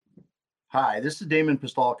Hi, this is Damon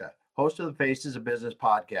Pistolka, host of the Faces of Business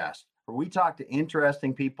podcast, where we talk to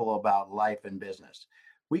interesting people about life and business.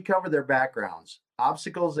 We cover their backgrounds,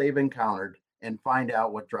 obstacles they've encountered, and find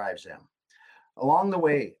out what drives them. Along the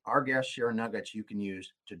way, our guests share nuggets you can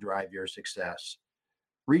use to drive your success.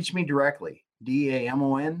 Reach me directly,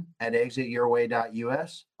 DAMON at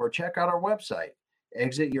exityourway.us, or check out our website,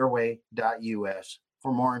 exityourway.us,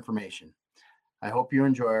 for more information. I hope you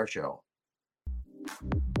enjoy our show.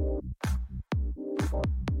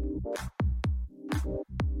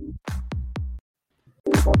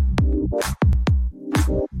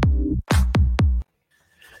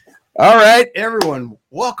 All right, everyone,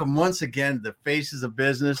 welcome once again to the Faces of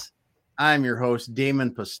Business. I'm your host,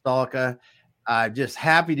 Damon Pistolka. Just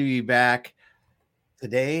happy to be back.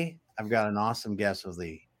 Today, I've got an awesome guest with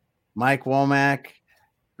me, Mike Womack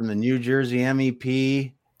from the New Jersey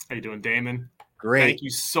MEP. How you doing, Damon? Great. Thank you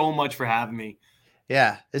so much for having me.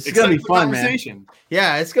 Yeah, it's going to be fun, man.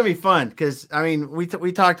 Yeah, it's going to be fun because, I mean, we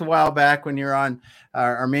talked a while back when you're on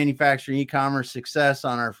our manufacturing e-commerce success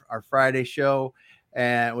on our Friday show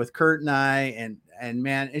and with Kurt and I, and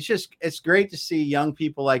man, it's great to see young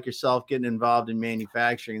people like yourself getting involved in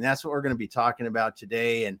manufacturing. And that's what we're going to be talking about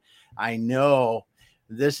today. And I know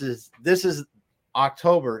this is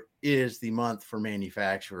October is the month for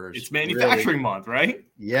manufacturers. It's manufacturing month, right?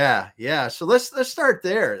 Yeah. So let's start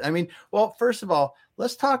there. I mean, well, first of all,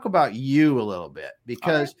 let's talk about you a little bit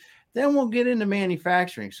because then we'll get into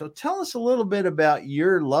manufacturing. So tell us a little bit about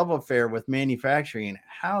your love affair with manufacturing and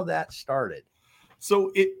how that started.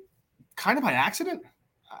 So it kind of by accident.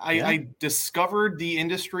 I discovered the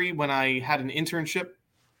industry when I had an internship.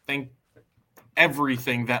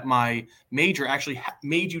 Everything that my major actually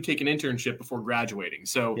made you take an internship before graduating.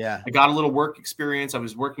 So I got a little work experience. I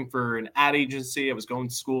was working for an ad agency. I was going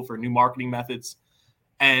to school for new marketing methods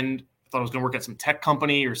and I thought I was going to work at some tech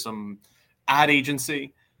company or some ad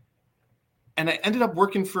agency. And I ended up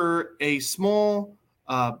working for a small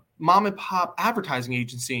mom and pop advertising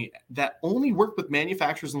agency that only worked with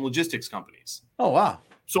manufacturers and logistics companies. Oh, wow.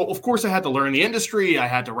 So, of course, I had to learn the industry. I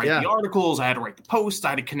had to write the articles. I had to write the posts. I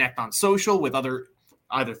had to connect on social with either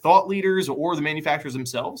thought leaders or the manufacturers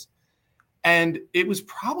themselves. And it was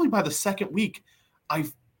probably by the second week, I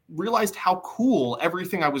realized how cool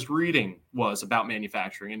everything I was reading was about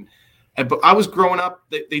manufacturing. But I was growing up,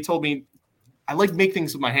 they told me I like to make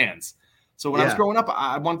things with my hands. So when I was growing up,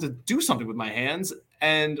 I wanted to do something with my hands.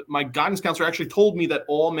 And my guidance counselor actually told me that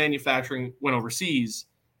all manufacturing went overseas.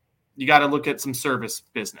 You got to look at some service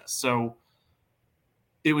business. So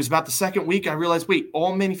it was about the second week I realized, wait,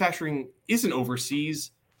 all manufacturing isn't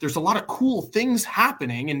overseas. There's a lot of cool things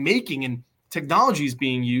happening and making and technologies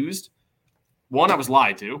being used. One, I was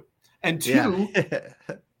lied to. And two,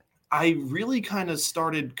 I really kind of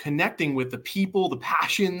started connecting with the people, the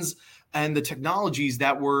passions, and the technologies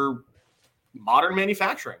that were modern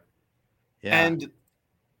manufacturing. Yeah. And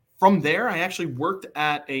from there, I actually worked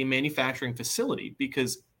at a manufacturing facility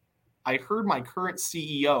because I heard my current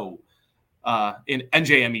CEO in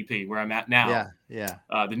NJMEP, where I'm at now.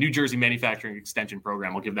 The New Jersey Manufacturing Extension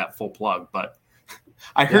Program. I'll give that full plug. But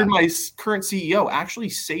I heard my current CEO actually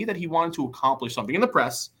say that he wanted to accomplish something in the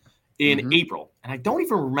press in April. And I don't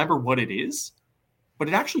even remember what it is, but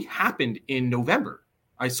it actually happened in November.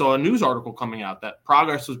 I saw a news article coming out that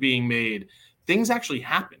progress was being made. Things actually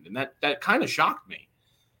happened. And that kind of shocked me.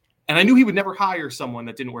 And I knew he would never hire someone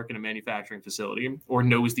that didn't work in a manufacturing facility or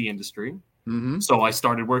knows the industry. So I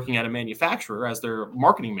started working at a manufacturer as their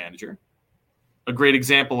marketing manager. A great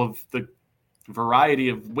example of the variety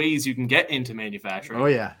of ways you can get into manufacturing. Oh,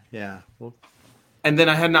 yeah. Well, and then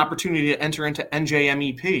I had an opportunity to enter into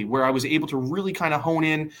NJMEP, where I was able to really kind of hone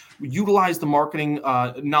in, utilize the marketing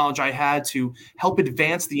knowledge I had to help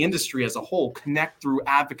advance the industry as a whole, connect through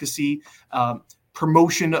advocacy,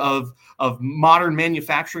 promotion of modern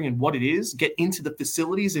manufacturing and what it is, get into the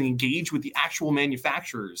facilities and engage with the actual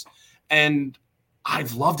manufacturers. And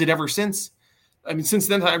I've loved it ever since. I mean, since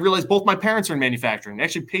then, I realized both my parents are in manufacturing. They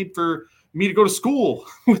actually paid for me to go to school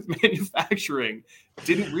with manufacturing.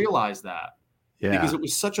 Didn't realize that because it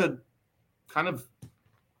was such a kind of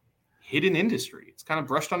hidden industry. It's kind of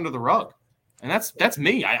brushed under the rug. And that's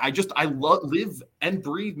me. I live and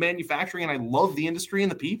breathe manufacturing, and I love the industry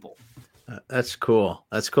and the people. That's cool.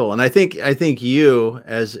 And I think you,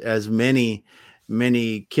 as many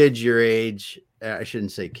kids your age, I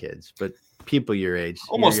shouldn't say kids, but people your age,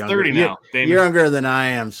 almost 30 now. You're younger than I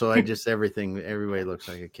am, so I just everybody looks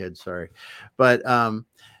like a kid. Sorry, but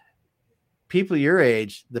people your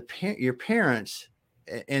age, your parents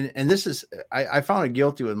and this is, I found it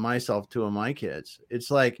guilty with myself, two of my kids.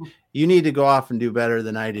 It's like, you need to go off and do better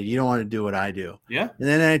than I did. You don't want to do what I do. Yeah. And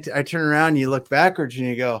then I turn around and you look backwards and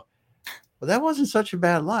you go, well, that wasn't such a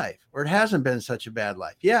bad life, or it hasn't been such a bad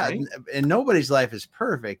life. Yeah. Right. And nobody's life is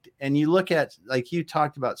perfect. And you look at, like you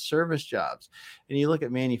talked about, service jobs, and you look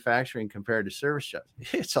at manufacturing compared to service jobs,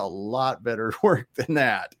 it's a lot better work than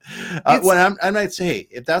that. When I might say, hey,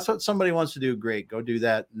 if that's what somebody wants to do, great, go do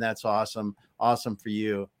that. And that's awesome. Awesome for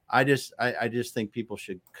you. I just think people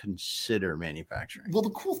should consider manufacturing. Well, the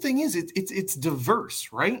cool thing is it's diverse,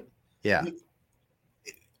 right? Yeah.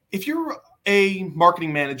 If you're a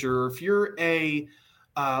marketing manager, if you're a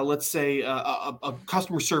let's say a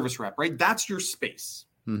customer service rep, right? That's your space.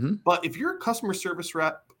 Mm-hmm. But if you're a customer service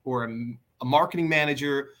rep or a marketing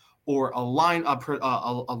manager or a line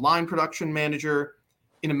production manager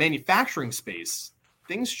in a manufacturing space,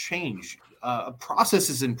 things change.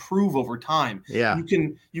 Processes improve over time. Yeah.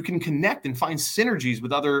 You can connect and find synergies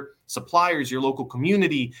with other suppliers, your local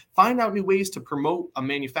community, find out new ways to promote a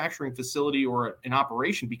manufacturing facility or an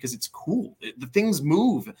operation because it's cool. The things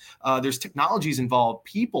move. There's technologies involved.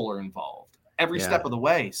 People are involved every step of the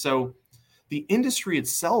way. So the industry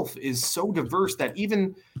itself is so diverse that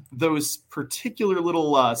even those particular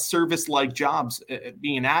little service-like jobs,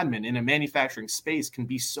 being an admin in a manufacturing space, can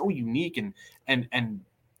be so unique and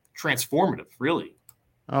transformative, really.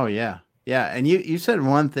 Oh yeah. And you said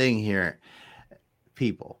one thing here,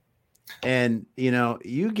 people, and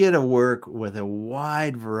you get to work with a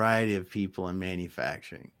wide variety of people in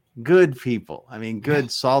manufacturing. Good people. I mean,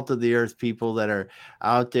 good salt of the earth people that are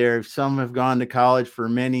out there. Some have gone to college for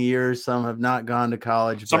many years. Some have not gone to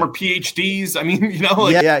college. Some are PhDs. I mean,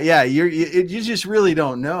 yeah. You just really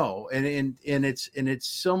don't know. And it's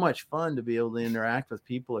so much fun to be able to interact with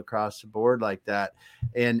people across the board like that.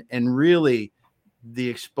 And really the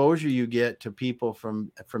exposure you get to people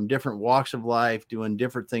from different walks of life doing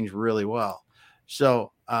different things really well.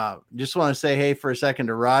 So just want to say, hey, for a second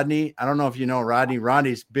to Rodney. I don't know if you know Rodney.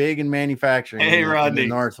 Rodney's big in manufacturing in the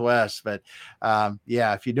Northwest. But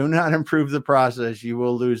if you do not improve the process, you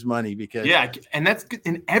will lose money because. Yeah, and that's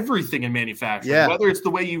in everything in manufacturing. Yeah. Whether it's the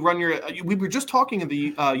way you run we were just talking in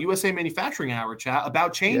the USA Manufacturing Hour chat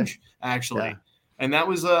about change, actually. Yeah. And that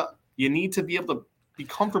was you need to be able to be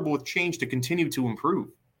comfortable with change to continue to improve.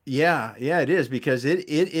 Yeah, it is, because it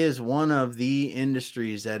is one of the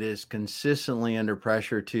industries that is consistently under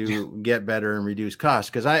pressure to get better and reduce costs.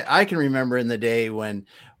 Because I can remember in the day when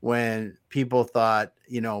people thought,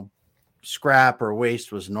 scrap or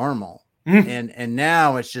waste was normal. And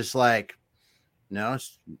now it's just like, no,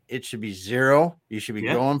 it should be zero. You should be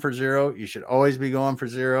going for zero. You should always be going for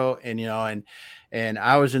zero. And, and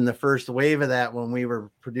I was in the first wave of that when we were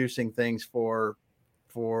producing things for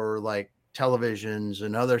like televisions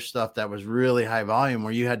and other stuff that was really high volume,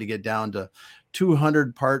 where you had to get down to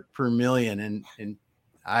 200 part per million. And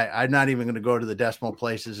I'm not even going to go to the decimal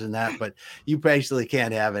places in that, but you basically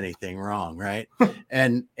can't have anything wrong. Right.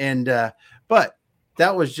 But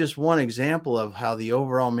that was just one example of how the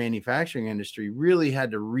overall manufacturing industry really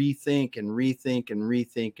had to rethink.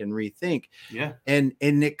 Yeah. And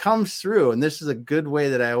it comes through, and this is a good way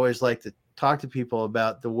that I always like to talk to people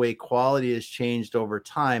about the way quality has changed over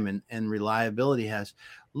time and reliability has.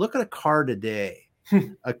 Look at a car today.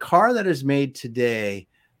 A car that is made today,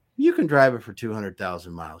 you can drive it for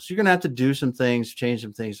 200,000 miles. You're going to have to do some things, change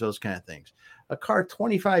some things, those kind of things. A car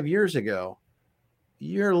 25 years ago,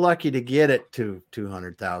 you're lucky to get it to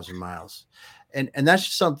 200,000 miles. And that's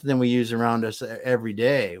just something that we use around us every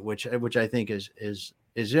day, which I think is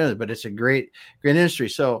but it's a great industry.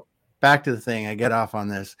 So back to the thing, I get off on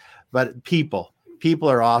this, but people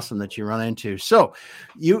are awesome that you run into. So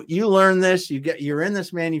you learn this, you're in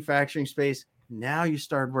this manufacturing space. Now you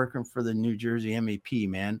start working for the New Jersey MEP,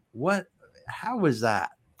 man. How was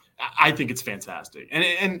that? I think it's fantastic.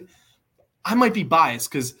 And I might be biased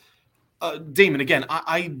because Damon, again,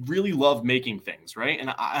 I really love making things, right?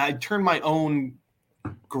 And I turned my own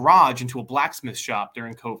garage into a blacksmith shop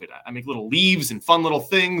during COVID. I make little leaves and fun little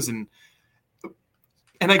things, and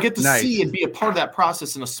I get to see and be a part of that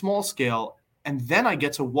process in a small scale. And then I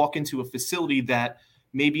get to walk into a facility that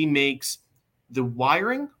maybe makes the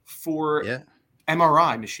wiring for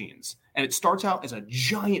MRI machines. And it starts out as a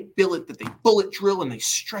giant billet that they bullet drill and they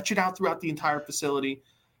stretch it out throughout the entire facility.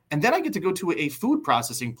 And then I get to go to a food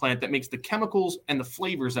processing plant that makes the chemicals and the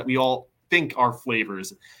flavors that we all think are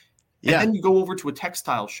flavors. And then you go over to a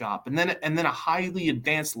textile shop and then a highly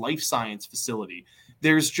advanced life science facility.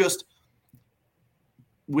 There's just,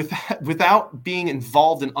 without being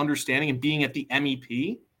involved in understanding and being at the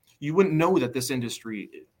MEP, you wouldn't know that this industry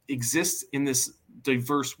exists in this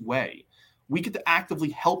diverse way. we get to actively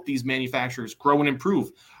help these manufacturers grow and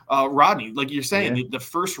improve. Rodney, like you're saying, the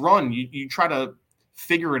first run, you try to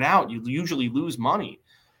figure it out. You usually lose money,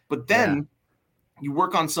 but then you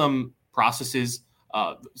work on some processes,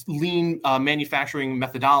 lean manufacturing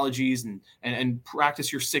methodologies, and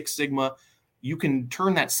practice your Six Sigma. You can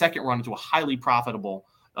turn that second run into a highly profitable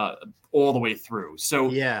all the way through.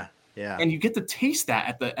 So and you get to taste that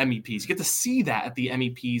at the MEPs. You get to see that at the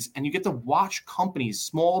MEPs, and you get to watch companies,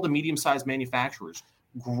 small to medium-sized manufacturers,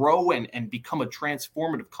 grow and become a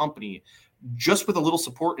transformative company just with a little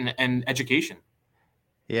support and education.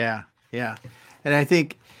 Yeah. And I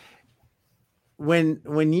think when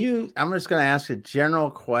I'm just going to ask a general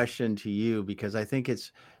question to you, because I think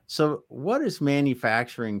so what is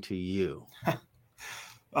manufacturing to you?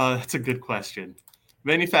 That's a good question.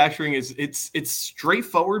 Manufacturing it's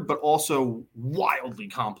straightforward, but also wildly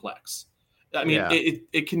complex. I mean,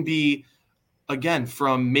 it can be, again,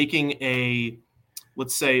 from making a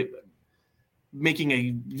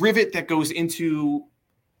rivet that goes into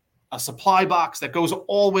a supply box that goes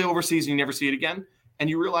all the way overseas and you never see it again. And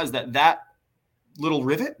you realize that little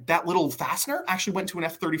rivet, that little fastener actually went to an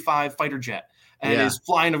F-35 fighter jet and is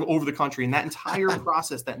flying over the country. And that entire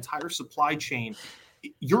process, that entire supply chain,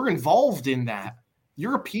 you're involved in that.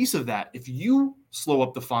 You're a piece of that. If you slow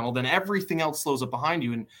up the funnel, then everything else slows up behind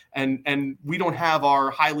you. And we don't have our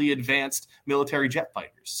highly advanced military jet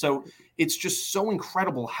fighters. So it's just so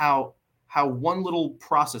incredible how one little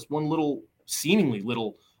process, one little seemingly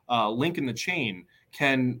little link in the chain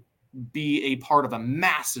can be a part of a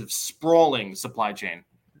massive, sprawling supply chain.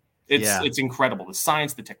 It's incredible. The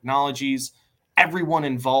science, the technologies, everyone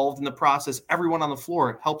involved in the process, everyone on the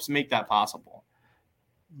floor helps make that possible.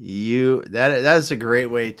 That's a great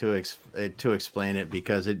way to explain it,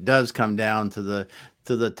 because it does come down to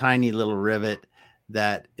the tiny little rivet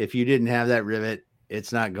that if you didn't have that rivet,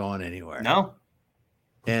 it's not going anywhere. No.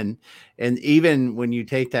 And even when you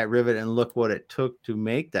take that rivet and look what it took to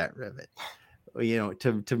make that rivet,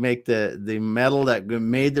 to make the metal that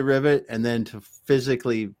made the rivet, and then to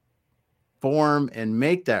physically form and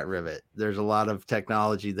make that rivet, there's a lot of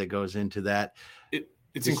technology that goes into that.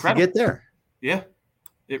 It's incredible to get there. Yeah,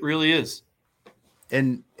 it really is.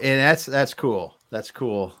 And that's cool. That's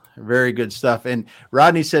cool. Very good stuff. And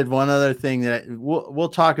Rodney said one other thing that we'll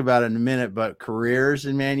talk about in a minute, but careers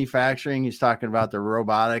in manufacturing. He's talking about the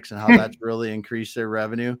robotics and how that's really increased their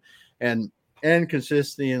revenue and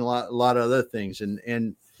consistency and a lot of other things.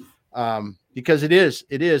 And because it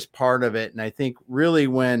is part of it. And I think really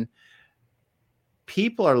when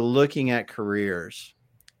people are looking at careers,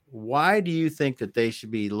 why do you think that they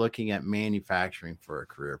should be looking at manufacturing for a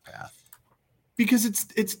career path? Because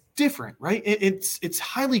it's different, right? It's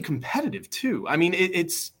highly competitive too. I mean,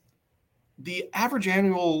 it's the average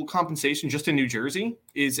annual compensation just in New Jersey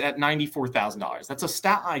is at $94,000. That's a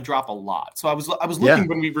stat I drop a lot. So I was looking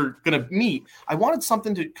when we were going to meet. I wanted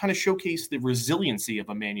something to kind of showcase the resiliency of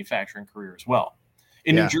a manufacturing career as well.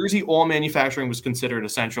 In New Jersey, all manufacturing was considered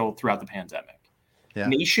essential throughout the pandemic. Yeah.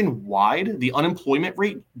 Nationwide, the unemployment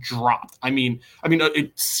rate dropped. I mean,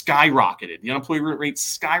 it skyrocketed. The unemployment rate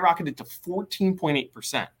skyrocketed to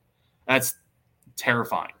 14.8%. That's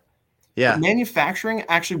terrifying. Yeah. But manufacturing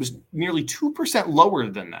actually was nearly 2% lower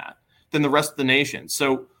than the rest of the nation.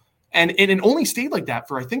 So, and it only stayed like that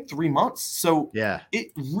for, I think, 3 months. So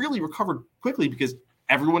it really recovered quickly because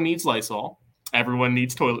everyone needs Lysol. Everyone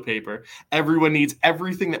needs toilet paper. Everyone needs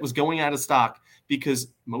everything that was going out of stock, because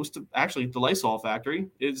the Lysol factory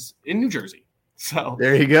is in New Jersey. So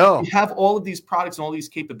there you go. You have all of these products and all these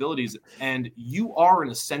capabilities, and you are an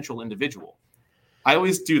essential individual. I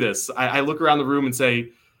always do this. I look around the room and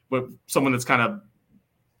say, someone that's kind of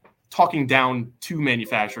talking down to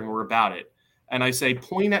manufacturing or about it, and I say,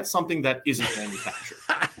 point at something that isn't manufactured.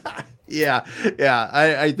 Yeah.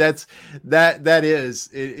 That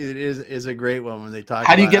is a great one when they talk.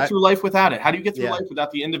 How do you get through life without it? How do you get through life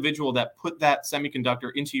without the individual that put that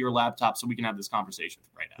semiconductor into your laptop so we can have this conversation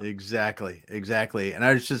right now? Exactly. And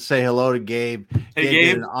I should say hello to Gabe. Hey,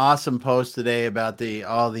 Gabe did an awesome post today about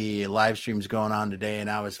all the live streams going on today,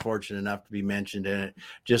 and I was fortunate enough to be mentioned in it.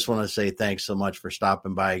 Just want to say thanks so much for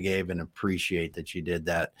stopping by, Gabe, and appreciate that you did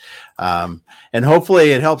that. And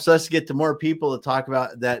hopefully it helps us get to more people to talk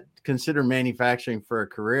about that. Consider manufacturing for a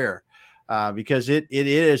career, because it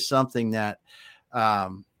is something that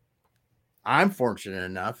I'm fortunate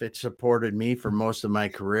enough. It supported me for most of my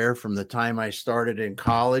career, from the time I started in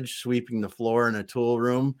college, sweeping the floor in a tool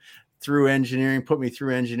room, through engineering, put me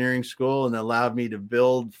through engineering school, and allowed me to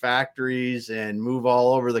build factories and move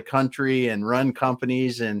all over the country and run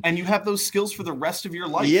companies. And you have those skills for the rest of your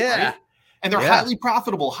life. Yeah. Right? And they're highly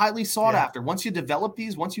profitable, highly sought after. Once you develop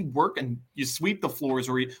these, once you work and you sweep the floors,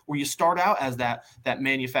 or you start out as that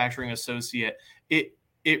manufacturing associate,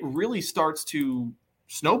 it really starts to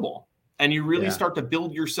snowball, and you really start to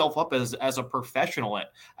build yourself up as a professional,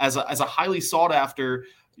 as a highly sought after,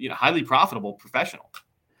 highly profitable professional.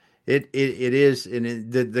 It is,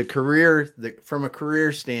 and the career, from a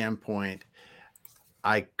career standpoint,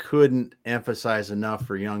 I couldn't emphasize enough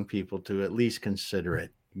for young people to at least consider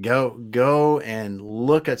it. Go and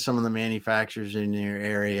look at some of the manufacturers in your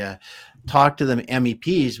area, talk to them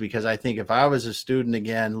MEPs, because I think if I was a student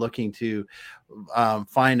again looking to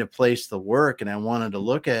find a place to work and I wanted to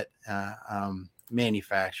look at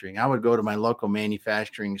manufacturing, I would go to my local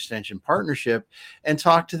manufacturing extension partnership and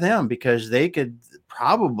talk to them, because they could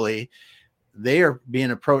probably, they are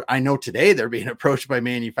being approached. I know today they're being approached by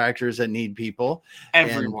manufacturers that need people.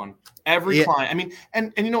 Everyone, every client. I mean,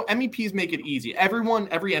 and MEPs make it easy. Every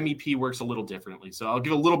MEP works a little differently. So I'll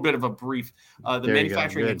give a little bit of a brief. The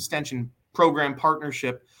manufacturing extension program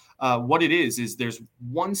partnership. What it is there's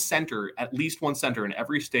at least one center in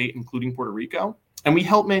every state, including Puerto Rico. And we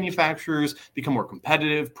help manufacturers become more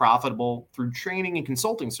competitive, profitable through training and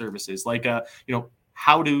consulting services, like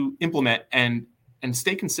how to implement and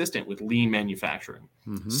stay consistent with lean manufacturing,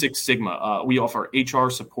 Six Sigma. We offer HR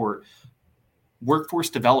support,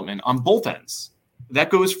 workforce development on both ends.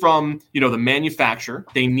 That goes from, the manufacturer,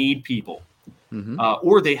 they need people,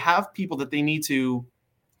 or they have people that they need to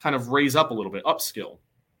kind of raise up a little bit, upskill.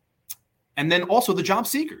 And then also the job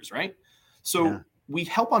seekers, right? So we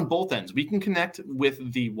help on both ends. We can connect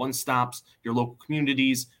with the one-stops, your local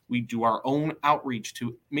communities. We do our own outreach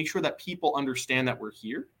to make sure that people understand that we're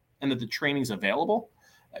here and that the training's available,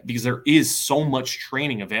 because there is so much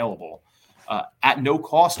training available at no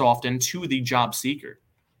cost often to the job seeker.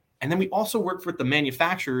 And then we also work with the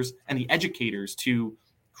manufacturers and the educators to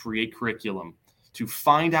create curriculum, to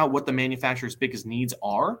find out what the manufacturer's biggest needs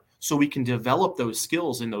are, so we can develop those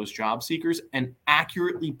skills in those job seekers and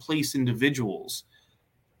accurately place individuals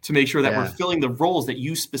to make sure that we're filling the roles that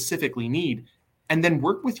you specifically need, and then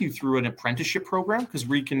work with you through an apprenticeship program, because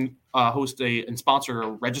we can host and sponsor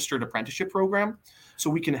a registered apprenticeship program. So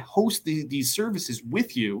we can host these services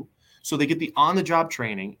with you, so they get the on-the-job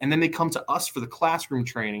training, and then they come to us for the classroom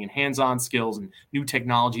training and hands-on skills and new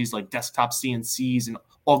technologies like desktop CNCs and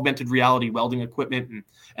augmented reality welding equipment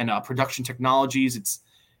and production technologies.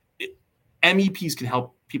 MEPs can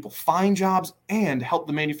help people find jobs and help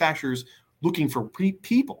the manufacturers looking for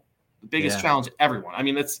people. The biggest challenge, everyone. I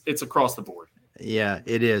mean, it's across the board. Yeah,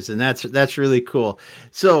 it is. And that's really cool.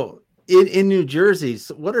 So in New Jersey,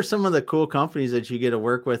 what are some of the cool companies that you get to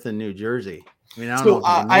work with in New Jersey? I mean,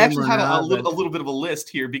 I actually had a little bit of a list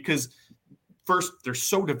here, because first, they're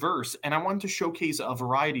so diverse, and I wanted to showcase a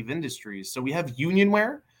variety of industries. So we have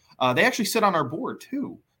Unionware. They actually sit on our board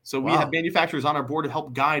too. So we have manufacturers on our board to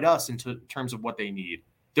help guide us into terms of what they need.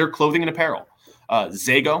 Their clothing and apparel.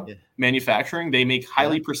 Zago Manufacturing. They make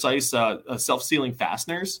highly precise self-sealing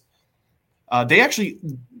fasteners. They actually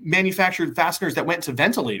manufactured fasteners that went to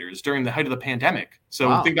ventilators during the height of the pandemic.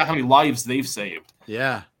 So think about how many lives they've saved.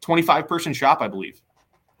 Yeah. 25-person shop, I believe.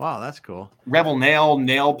 Wow, that's cool. Revel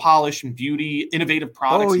nail polish and beauty, innovative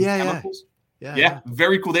products and chemicals. Yeah,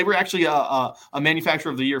 very cool. They were actually a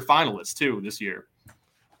manufacturer of the year finalist too this year.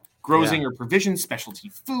 Grozinger Provisions, Specialty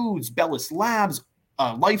Foods, Bellis Labs,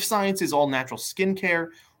 Life Sciences, All Natural Skincare,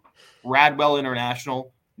 Radwell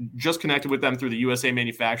International. Just connected with them through the USA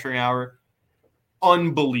Manufacturing Hour.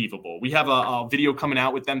 Unbelievable. We have a video coming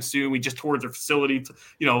out with them soon. We just toured their facility,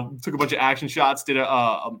 took a bunch of action shots, did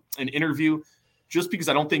an interview, just because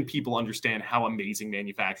I don't think people understand how amazing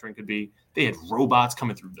manufacturing could be. They had robots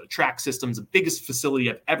coming through the track systems, the biggest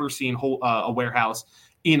facility I've ever seen, a warehouse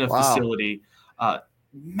in a facility,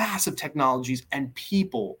 massive technologies and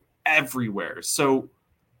people everywhere. So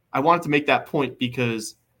I wanted to make that point,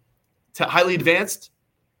 because highly advanced,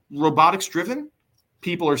 robotics driven,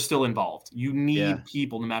 people are still involved. You need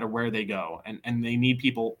people no matter where they go, and they need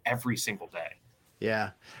people every single day.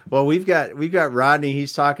 Yeah. Well, we've got Rodney.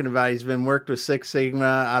 He's talking about, he's been worked with Six Sigma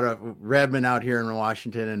out of Redmond out here in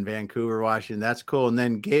Washington and Vancouver, Washington. That's cool. And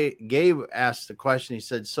then Gabe asked the question. He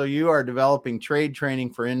said, so you are developing trade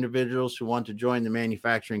training for individuals who want to join the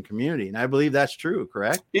manufacturing community. And I believe that's true,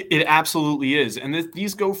 correct? It absolutely is. And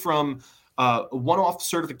these go from one-off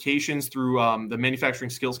certifications through the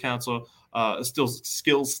Manufacturing Skills Council,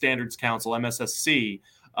 Skills Standards Council, MSSC,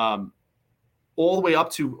 all the way up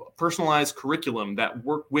to personalized curriculum that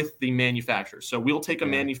work with the manufacturer. So we'll take a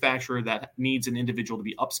manufacturer that needs an individual to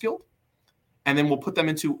be upskilled, and then we'll put them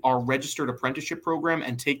into our registered apprenticeship program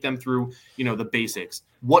and take them through, the basics.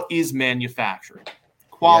 What is manufacturing?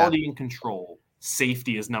 quality and control.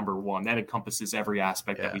 Safety is number one. That encompasses every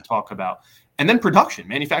aspect that we talk about. And then production,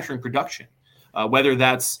 manufacturing production, whether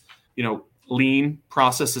that's, lean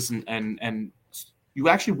processes and you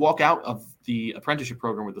actually walk out of the apprenticeship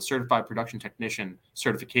program with a certified production technician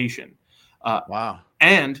certification. Wow.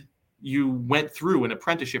 And you went through an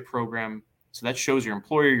apprenticeship program. So that shows your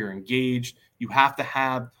employer you're engaged. You have to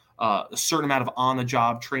have a certain amount of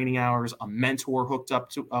on-the-job training hours, a mentor hooked up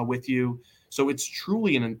to with you. So it's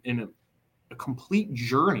truly in a complete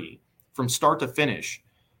journey from start to finish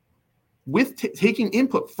with taking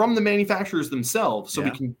input from the manufacturers themselves so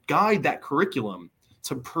we can guide that curriculum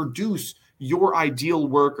to produce your ideal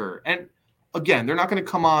worker. And again, they're not going to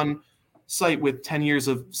come on site with 10 years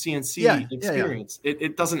of CNC experience.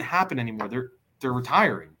 It doesn't happen anymore. They're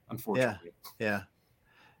retiring, unfortunately.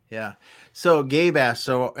 Yeah. So Gabe asked,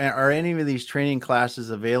 so are any of these training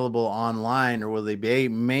classes available online, or will they be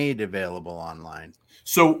made available online?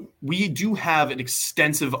 So we do have an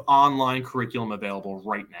extensive online curriculum available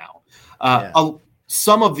right now.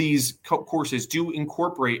 Some of these courses do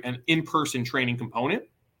incorporate an in-person training component,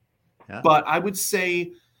 but I would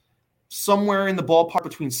say somewhere in the ballpark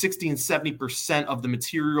between 60 and 70% of the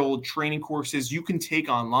material training courses you can take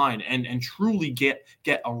online and truly get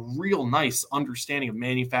a real nice understanding of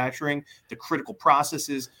manufacturing, the critical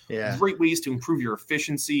processes, great ways to improve your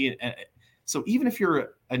efficiency. And so even if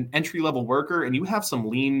you're an entry-level worker and you have some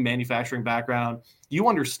lean manufacturing background, you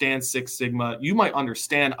understand Six Sigma, you might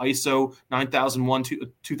understand ISO 9001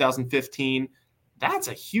 to 2015. That's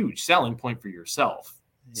a huge selling point for yourself.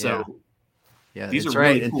 So these are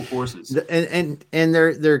really cool courses, and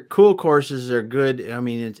they're cool courses. They're good. I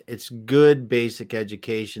mean, it's good basic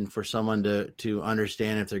education for someone to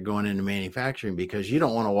understand if they're going into manufacturing, because you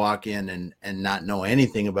don't want to walk in and not know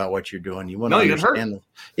anything about what you're doing. You want to understand.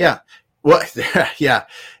 Well,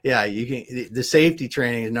 you can. The safety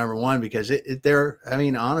training is number one, because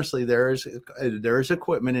honestly, there is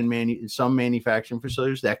equipment in some manufacturing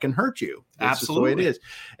facilities that can hurt you. That's Absolutely, just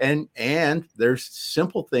the way it is. And there's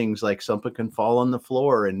simple things like something can fall on the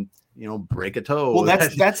floor and break a toe. Well,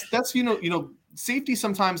 that's safety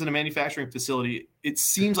sometimes in a manufacturing facility, it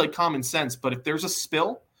seems like common sense, but if there's a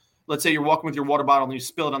spill, let's say you're walking with your water bottle and you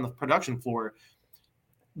spill it on the production floor,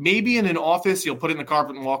 maybe in an office you'll put it in the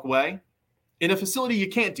carpet and walk away. In a facility, you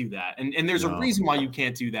can't do that. And there's a reason why you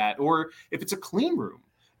can't do that. Or if it's a clean room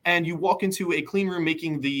and you walk into a clean room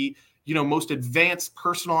making the, most advanced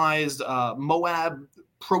personalized Moab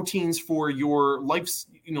proteins for your life,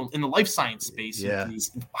 in the life science space,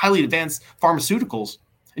 these highly advanced pharmaceuticals,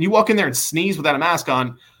 and you walk in there and sneeze without a mask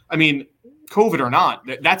on, I mean, COVID or not,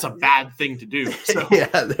 that's a bad thing to do. So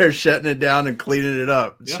they're shutting it down and cleaning it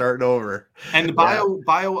up, starting over. And the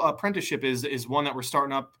bio apprenticeship is one that we're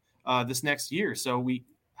starting up this next year. So we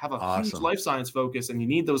have a huge life science focus, and you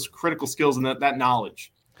need those critical skills and that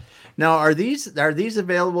knowledge. Now, are these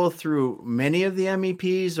available through many of the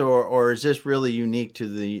MEPs, or is this really unique to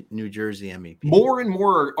the New Jersey MEP? More and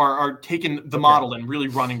more are taking the model and really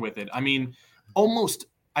running with it. I mean, almost,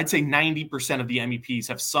 I'd say 90% of the MEPs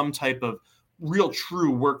have some type of real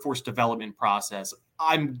true workforce development process.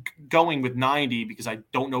 I'm going with 90 because I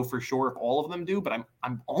don't know for sure if all of them do, but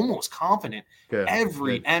I'm almost confident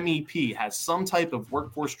every MEP has some type of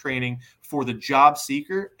workforce training for the job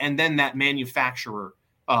seeker and then that manufacturer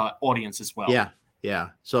audience as well. Yeah.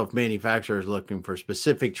 So if manufacturers looking for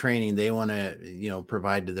specific training, they want to,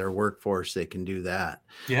 provide to their workforce, they can do that.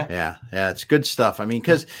 Yeah. It's good stuff. I mean,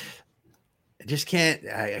 because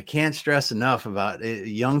I can't stress enough about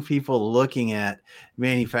young people looking at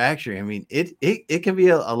manufacturing. I mean, it can be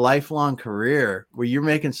a lifelong career where you're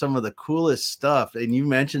making some of the coolest stuff. And you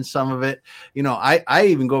mentioned some of it. I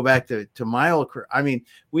even go back to my old career. I mean,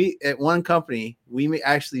 we at one company, we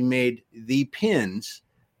actually made the pins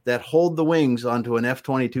that hold the wings onto an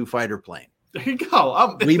F-22 fighter plane. There you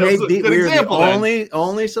go. We were the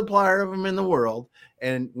only supplier of them in the world.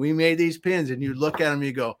 And we made these pins, and you look at them,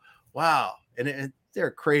 you go, wow. And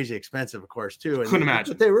they're crazy expensive, of course, too. And couldn't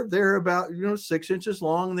imagine. But they're about 6 inches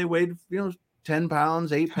long, and they weighed 10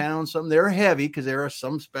 pounds, 8 pounds, something. They're heavy because there are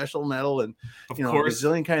some special metal and a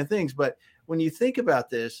gazillion kind of things. But when you think about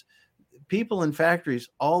this, people in factories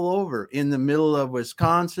all over in the middle of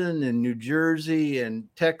Wisconsin and New Jersey and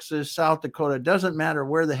Texas, South Dakota, it doesn't matter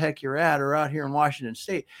where the heck you're at, or out here in Washington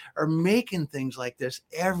State, are making things like this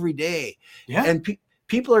every day. Yeah. And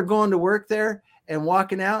people are going to work there and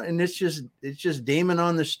walking out, and it's just Damon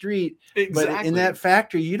on the street. Exactly. But in that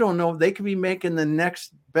factory, you don't know, they could be making the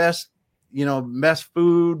next best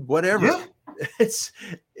food, whatever. it's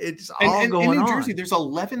all going on. In New Jersey, there's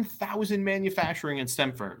 11,000 manufacturing and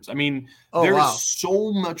STEM firms. I mean, Oh, there's wow.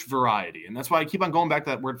 so much variety. And that's why I keep on going back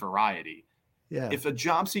to that word variety. Yeah. If a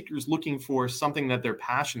job seeker is looking for something that they're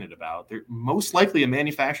passionate about, they're most likely a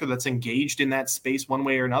manufacturer that's engaged in that space one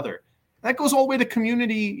way or another. That goes all the way to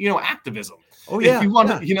community, activism. Oh, yeah. If you want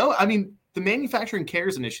to, I mean, the Manufacturing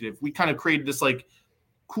Cares Initiative, we kind of created this like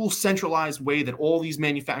cool centralized way that all these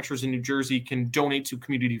manufacturers in New Jersey can donate to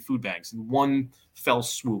community food banks in one fell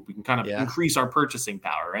swoop. We can kind of increase our purchasing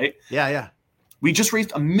power, right? Yeah, yeah. We just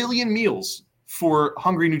raised 1 million meals for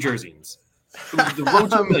hungry New Jerseyans. The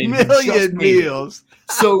road to 1 million. 1 million meals.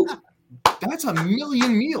 So that's 1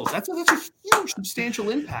 million meals. That's a huge,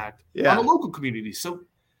 substantial impact on a local community. So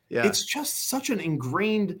it's just such an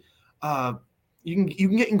ingrained. You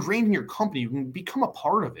can get ingrained in your company. You can become a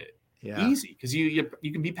part of it easy because you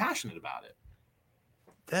can be passionate about it.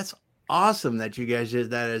 That's awesome that you guys did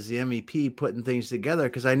that as the MEP, putting things together.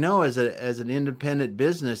 Because I know as an independent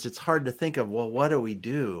business, it's hard to think of, well, what do we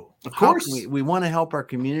do? Of course, we want to help our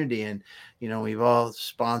community, and we've all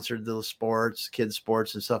sponsored the sports, kids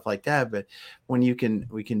sports, and stuff like that. But when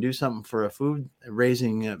we can do something for a food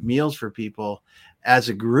raising meals for people as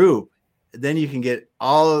a group, then you can get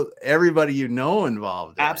everybody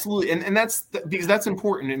involved. Absolutely. And that's because that's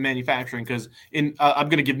important in manufacturing, because I'm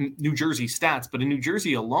going to give New Jersey stats, but in New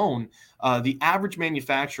Jersey alone, the average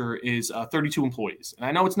manufacturer is 32 employees. And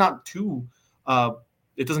I know it's not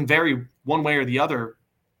it doesn't vary one way or the other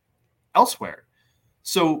elsewhere.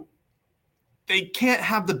 So they can't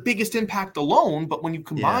have the biggest impact alone, but when you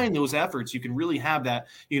combine those efforts, you can really have that,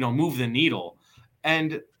 move the needle.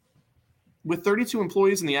 And with 32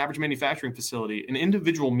 employees in the average manufacturing facility, an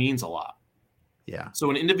individual means a lot. Yeah. So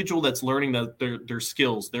an individual that's learning their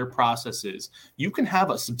skills, their processes, you can have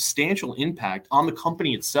a substantial impact on the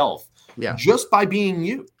company itself just by being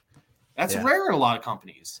you. That's rare in a lot of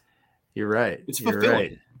companies. You're right. It's fulfilling. You're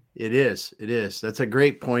right. It is. That's a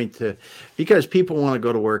great point because people want to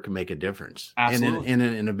go to work and make a difference. Absolutely. And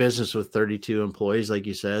in a business with 32 employees, like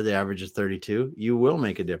you said, the average is 32, you will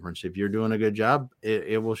make a difference. If you're doing a good job,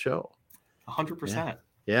 it will show. 100%.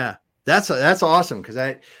 Yeah. That's awesome. Cause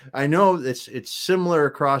I know it's similar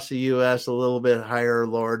across the US, a little bit higher or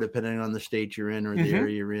lower, depending on the state you're in or the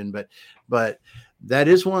area you're in. But that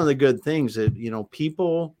is one of the good things that,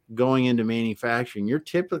 people going into manufacturing, you're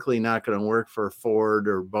typically not going to work for Ford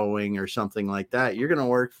or Boeing or something like that. You're going to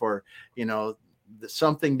work for,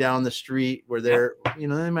 something down the street where they're,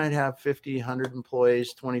 they might have 50, 100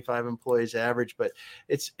 employees, 25 employees average, but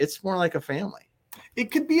it's more like a family.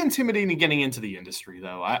 It could be intimidating getting into the industry,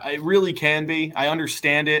 though. I really can be. I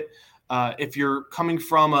understand it. If you're coming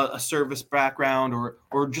from a service background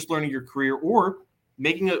or just learning your career or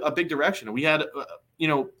making a big direction. We had,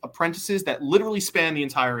 apprentices that literally span the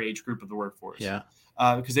entire age group of the workforce. Yeah.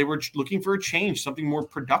 Because they were looking for a change, something more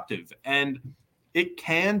productive. And it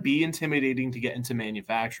can be intimidating to get into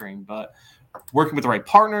manufacturing, but working with the right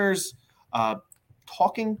partners,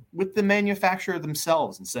 talking with the manufacturer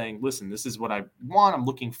themselves and saying, listen, this is what I want. I'm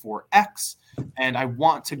looking for X, and I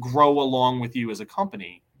want to grow along with you as a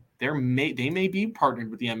company. They may be partnered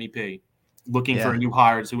with the MEP looking for a new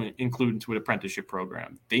hire to include into an apprenticeship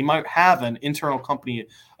program. They might have an internal company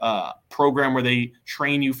program where they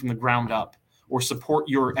train you from the ground up or support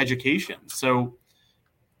your education. So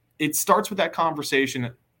it starts with that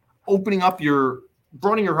conversation, broadening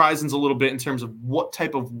your horizons a little bit in terms of what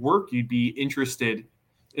type of work you'd be interested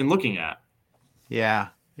in looking at. Yeah.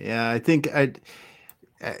 I think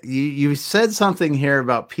you said something here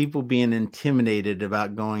about people being intimidated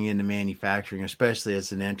about going into manufacturing, especially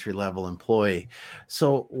as an entry-level employee.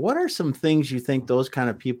 So what are some things you think those kind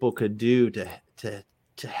of people could do to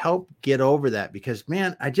help get over that? Because,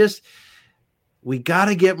 man, we got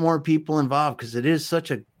to get more people involved because it is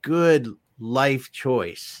such a good life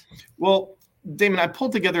choice. Well, Damon, I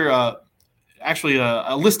pulled together a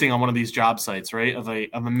listing on one of these job sites, right, of a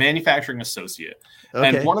manufacturing associate.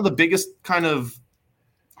 Okay. And one of the biggest kind of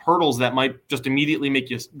hurdles that might just immediately make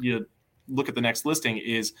you look at the next listing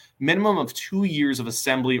is minimum of 2 years of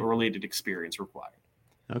assembly or related experience required.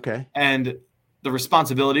 Okay. And the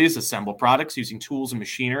responsibilities: assemble products using tools and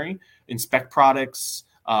machinery, inspect products,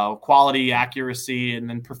 quality, accuracy, and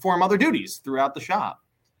then perform other duties throughout the shop.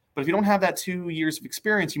 But if you don't have that 2 years of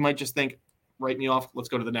experience, you might just think, write me off. Let's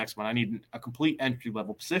go to the next one. I need a complete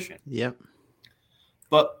entry-level position. Yep.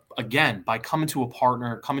 But again, by coming to a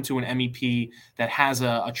partner, coming to an MEP that has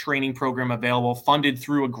a training program available, funded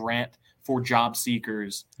through a grant for job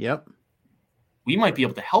seekers. Yep. We might be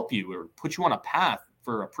able to help you or put you on a path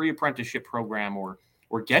for a pre-apprenticeship program or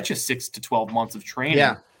get you 6 to 12 months of training.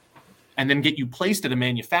 Yeah. and then get you placed at a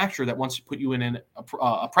manufacturer that wants to put you in an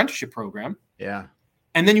apprenticeship program. Yeah.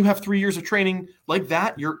 And then you have 3 years of training like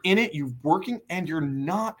that. You're in it, you're working, and you're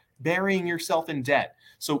not burying yourself in debt.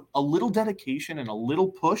 So a little dedication and a little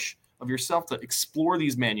push of yourself to explore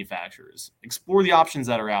these manufacturers, explore the options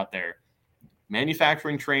that are out there.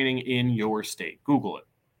 Manufacturing training in your state. Google it.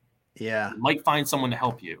 Yeah. You might find someone to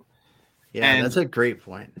help you. Yeah, that's a great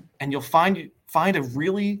point. And you'll find a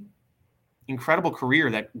really incredible career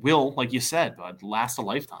that will, like you said, last a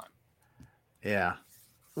lifetime. Yeah.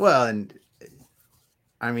 Well, and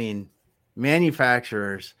I mean,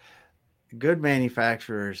 manufacturers, good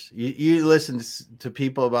manufacturers, you listen to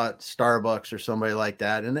people about Starbucks or somebody like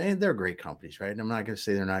that, and they're great companies, right? And I'm not going to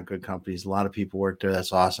say they're not good companies. A lot of people work there.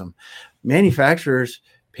 That's awesome. Manufacturers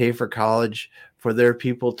pay for college for their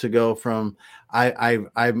people to go from, I'm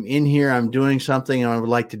in here, I'm doing something, and I would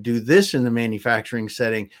like to do this in the manufacturing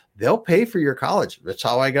setting. They'll pay for your college. That's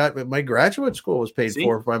how I got my graduate school was paid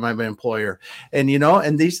for by my employer. And,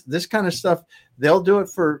 and this kind of stuff, they'll do it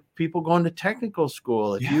for people going to technical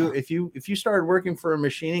school. If you started working for a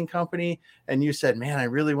machining company and you said, man, I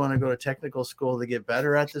really want to go to technical school to get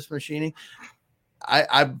better at this machining,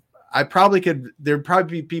 I probably could. There'd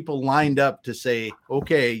probably be people lined up to say,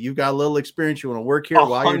 okay, you got a little experience. You want to work here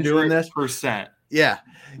while you're doing this? 100%. Yeah.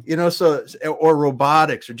 Or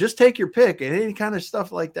robotics, or just take your pick, and any kind of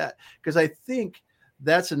stuff like that. Because I think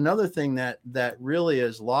that's another thing that really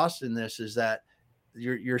is lost in this, is that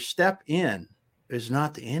your step in is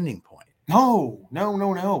not the ending point. No.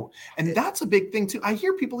 And that's a big thing too. I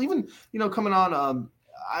hear people even, coming on,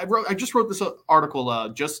 I just wrote this article,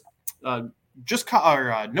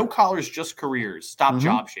 no collars, just careers. Stop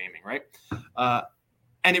job shaming, right?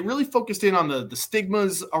 And it really focused in on the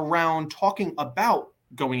stigmas around talking about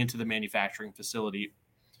going into the manufacturing facility,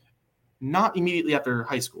 not immediately after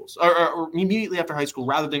high school, or immediately after high school,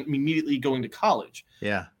 rather than immediately going to college.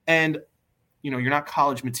 Yeah. And, you're not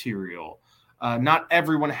college material. Not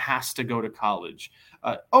everyone has to go to college.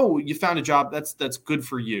 You found a job. That's good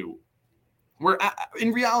for you. Where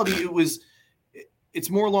in reality, it's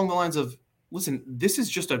more along the lines of, listen, this is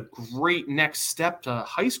just a great next step to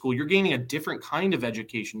high school. You're gaining a different kind of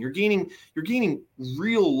education. You're gaining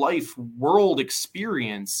real life world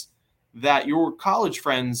experience that your college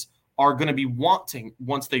friends are going to be wanting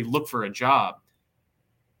once they look for a job.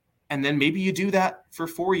 And then maybe you do that for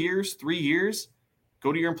 4 years, 3 years,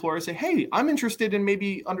 go to your employer and say, hey, I'm interested in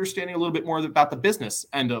maybe understanding a little bit more about the business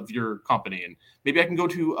end of your company. And maybe I can go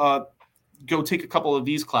take a couple of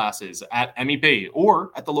these classes at MEP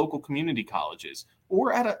or at the local community colleges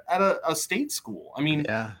or at a state school. I mean,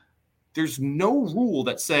 there's no rule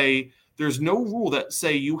that say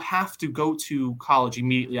you have to go to college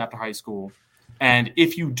immediately after high school. And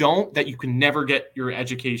if you don't, that you can never get your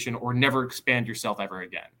education or never expand yourself ever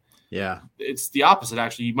again. Yeah. It's the opposite.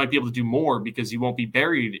 Actually, you might be able to do more because you won't be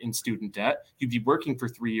buried in student debt. You'd be working for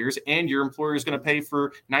 3 years and your employer is going to pay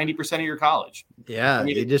for 90% of your college. Yeah. I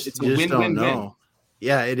mean, it's a win-win-win.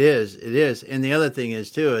 Yeah, it is. It is. And the other thing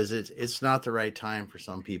is too, is it's not the right time for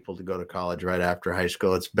some people to go to college right after high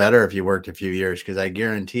school. It's better if you worked a few years, because I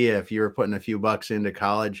guarantee you, if you were putting a few bucks into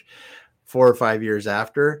college 4 or 5 years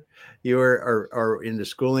after you were, or into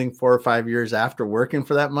schooling 4 or 5 years after working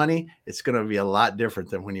for that money, it's going to be a lot different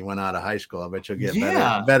than when you went out of high school. I bet you'll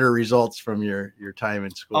get better results from your time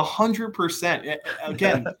in school. 100%.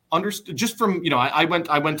 Again, understood. Just from, I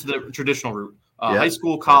went to the traditional route, high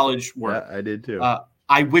school, college, work. Yeah, I did too.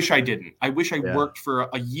 I wish I didn't. I wish I worked for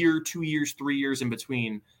a year, 2 years, 3 years in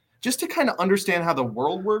between, just to kind of understand how the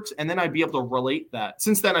world works, and then I'd be able to relate that.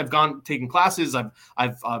 Since then, I've taken classes, I've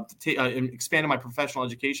expanded my professional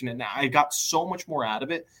education, and I got so much more out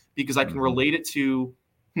of it because I can relate it to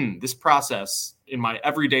this process in my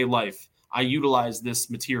everyday life. I utilize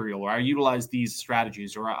this material, or I utilize these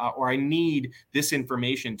strategies, or I need this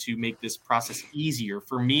information to make this process easier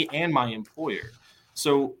for me and my employer.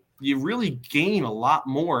 So you really gain a lot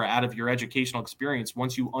more out of your educational experience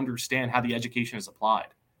once you understand how the education is applied.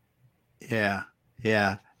 Yeah.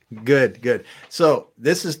 Good. So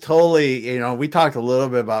this is totally, we talked a little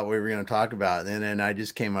bit about what we were going to talk about, and then I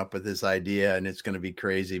just came up with this idea, and it's going to be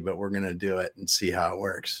crazy, but we're going to do it and see how it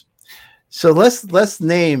works. So let's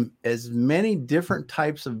name as many different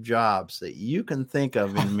types of jobs that you can think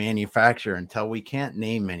of in manufacturing until we can't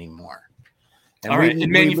name anymore. And all right,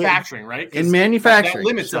 in manufacturing, right? In manufacturing. That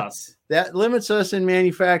limits us. That limits us in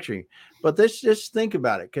manufacturing. But let's just think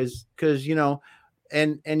about it, because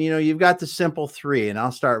and you've got the simple three, and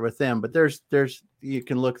I'll start with them. But there's you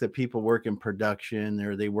can look at people work in production,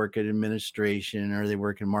 or they work at administration, or they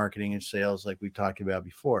work in marketing and sales, like we talked about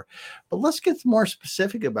before. But let's get more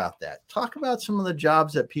specific about that. Talk about some of the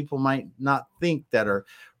jobs that people might not think that are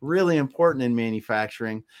really important in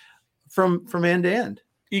manufacturing from end to end.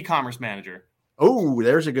 E-commerce manager. Oh,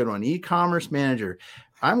 there's a good one. E-commerce manager.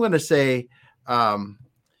 I'm going to say CFO,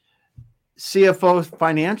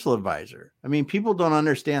 financial advisor. I mean, people don't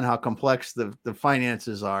understand how complex the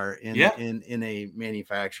finances are in a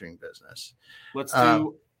manufacturing business. Let's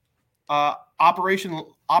do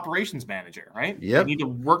operations manager, right? Yep. You need to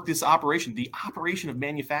work this operation. The operation of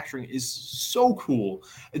manufacturing is so cool.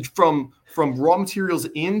 From raw materials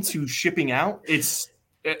into shipping out, it's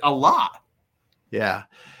a lot. Yeah.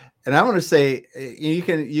 And I want to say you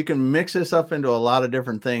can mix this up into a lot of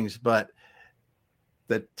different things, but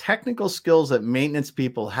the technical skills that maintenance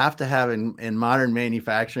people have to have in modern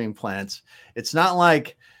manufacturing plants, it's not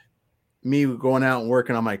like me going out and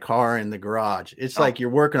working on my car in the garage. It's like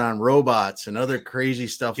you're working on robots and other crazy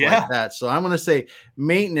stuff like that. So I'm going to say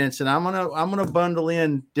maintenance, and I'm going to bundle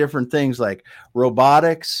in different things like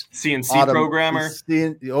robotics, CNC programmer.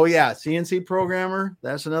 CNC programmer.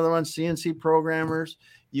 That's another one. CNC programmers.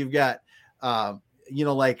 You've got,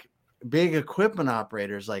 like big equipment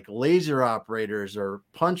operators, like laser operators or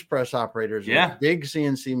punch press operators, or big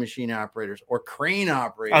CNC machine operators, or crane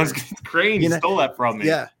operators. Crane stole that from me.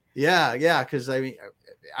 Yeah. Because I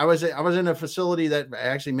was in a facility that I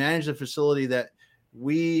actually managed a facility that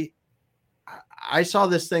I saw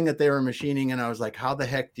this thing that they were machining, and I was like, how the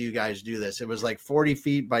heck do you guys do this? It was like 40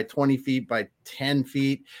 feet by 20 feet by 10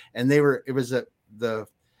 feet. And it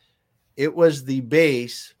was the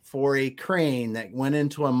base for a crane that went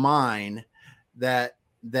into a mine that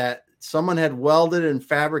someone had welded and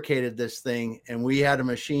fabricated this thing. And we had a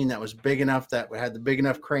machine that was big enough, that had the big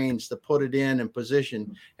enough cranes to put it in and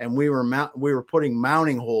position. And we were putting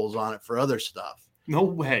mounting holes on it for other stuff. No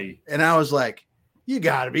way. And I was like, you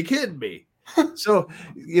gotta be kidding me. So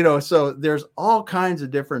there's all kinds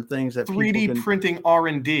of different things that 3D printing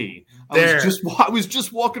R&D. I was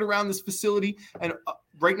just walking around this facility, and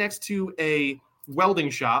right next to a welding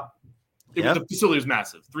shop. The facility is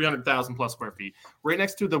massive, 300,000 plus square feet. Right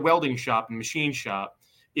next to the welding shop and machine shop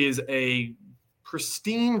is a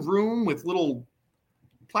pristine room with little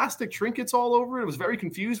plastic trinkets all over it. I was very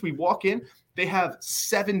confused. We walk in, they have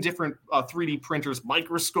 7 different 3D printers,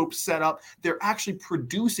 microscopes set up. They're actually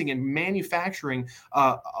producing and manufacturing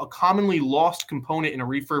a commonly lost component in a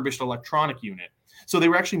refurbished electronic unit. So they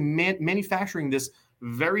were actually manufacturing this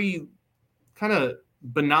very kind of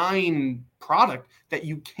benign product that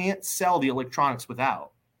you can't sell the electronics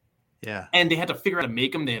without. Yeah. And they had to figure out how to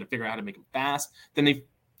make them. They had to figure out how to make them fast. Then they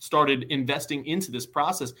started investing into this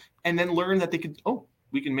process, and then learned that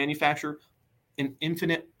we can manufacture an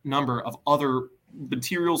infinite number of other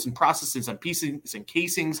materials and processes and pieces and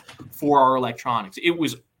casings for our electronics. It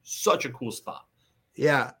was such a cool spot.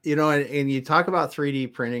 Yeah. And you talk about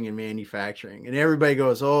 3D printing and manufacturing, and everybody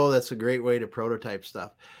goes, oh, that's a great way to prototype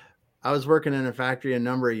stuff. I was working in a factory a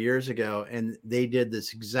number of years ago, and they did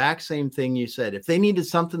this exact same thing you said. If they needed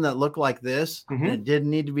something that looked like this, and it didn't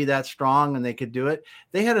need to be that strong, and they could do it,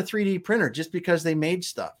 they had a 3D printer just because they made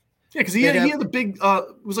stuff. Yeah, because he had the big,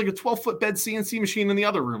 it was like a 12-foot bed CNC machine in the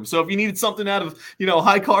other room. So if you needed something out of,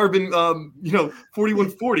 high carbon,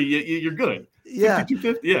 4140, you're good. Yeah.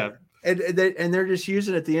 5250, yeah. And they're just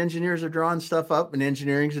using it. The engineers are drawing stuff up, and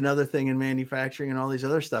engineering's another thing in manufacturing and all these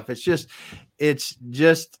other stuff. It's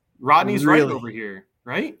just Rodney's really right over here,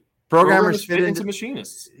 right? Programmers fit into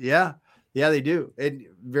machinists. Yeah, they do. And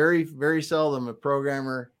very, very seldom a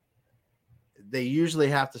programmer. They usually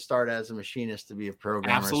have to start as a machinist to be a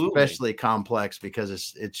programmer, especially complex,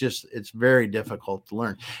 because it's very difficult to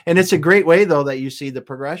learn. And it's a great way, though, that you see the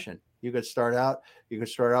progression. You could start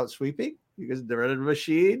out sweeping. You could run a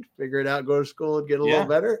machine, figure it out, go to school and get a little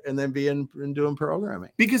better, and then be in doing programming.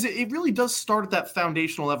 Because it really does start at that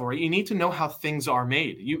foundational level, right? You need to know how things are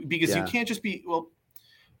made. You can't just be,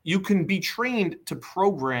 you can be trained to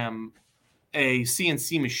program a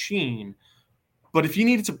CNC machine, but if you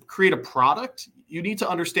needed to create a product, you need to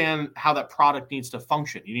understand how that product needs to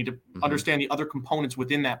function. You need to understand the other components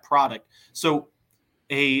within that product. So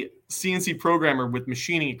a CNC programmer with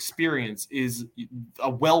machining experience is a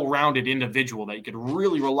well-rounded individual that you could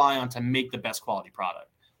really rely on to make the best quality product.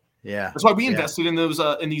 Yeah, that's why we invested in those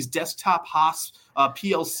in these desktop Haas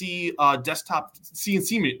PLC desktop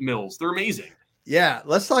CNC mills. They're amazing. Yeah,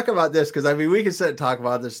 let's talk about this, because we can sit and talk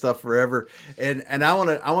about this stuff forever. And I want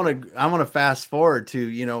to fast forward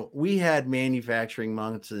to, we had manufacturing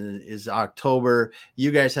months is October.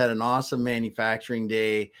 You guys had an awesome manufacturing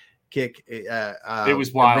day. kick it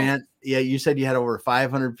was wild. Event. Yeah, you said you had over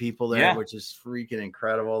 500 people there, Yeah. which is freaking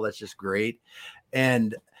incredible. That's just great.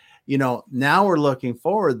 And now we're looking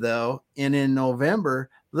forward though, and in November,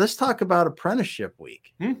 let's talk about Apprenticeship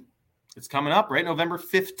Week. It's coming up, right? November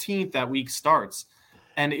 15th, that week starts.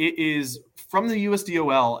 And it is from the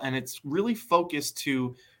USDOL, and it's really focused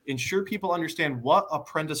to ensure people understand what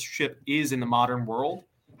apprenticeship is in the modern world,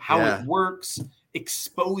 how it works,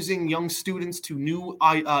 exposing young students to new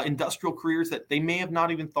industrial careers that they may have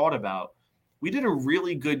not even thought about. We did a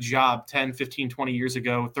really good job 10, 15, 20 years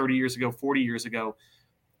ago, 30 years ago, 40 years ago,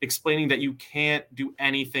 explaining that you can't do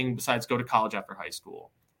anything besides go to college after high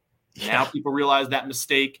school. Yeah. Now people realize that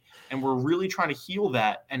mistake, and we're really trying to heal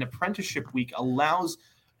that. And Apprenticeship Week allows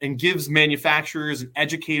and gives manufacturers and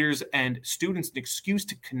educators and students an excuse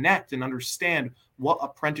to connect and understand what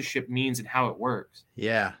apprenticeship means and how it works.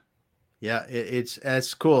 Yeah. Yeah.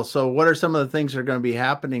 It's cool. So what are some of the things that are going to be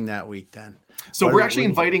happening that week then? So we're actually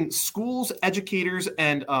inviting schools, educators,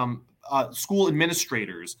 and school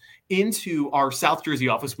administrators into our South Jersey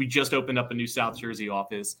office. We just opened up a new South Jersey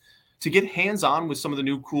office to get hands-on with some of the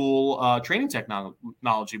new cool training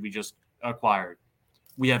technology we just acquired.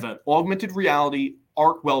 We have an augmented reality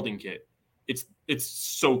arc welding kit. It's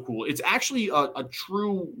so cool. It's actually a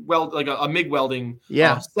true like a MIG welding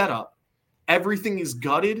setup. Everything is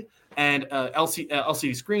gutted, and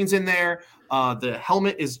LCD screens in there. The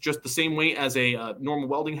helmet is just the same weight as a normal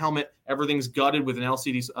welding helmet. Everything's gutted with an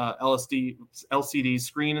LCD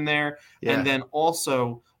screen in there. Yeah. And then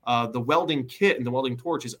also the welding kit and the welding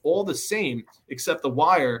torch is all the same, except the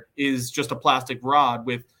wire is just a plastic rod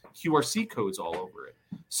with QRC codes all over it.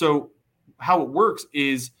 So how it works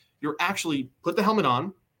is you're actually put the helmet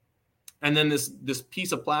on, and then this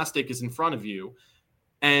piece of plastic is in front of you.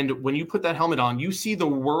 And when you put that helmet on, you see the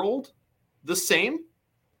world the same,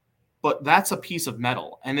 but that's a piece of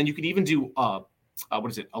metal. And then you can even do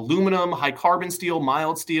aluminum, high carbon steel,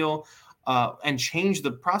 mild steel, and change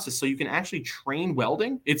the process so you can actually train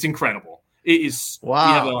welding. It's incredible. It is. Wow.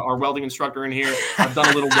 We have our welding instructor in here. I've done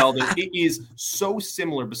a little welding. It is so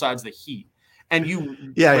similar besides the heat. And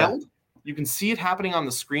you weld. You can see it happening on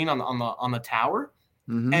the screen on the tower,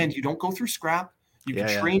 and you don't go through scrap. You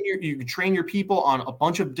can train your people on a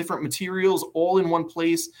bunch of different materials all in one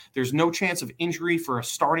place. There's no chance of injury for a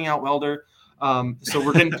starting out welder. So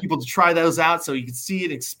we're getting people to try those out so you can see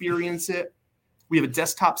it, experience it. We have a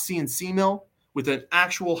desktop CNC mill with an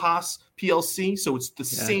actual Haas PLC. So it's the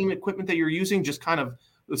same equipment that you're using, just kind of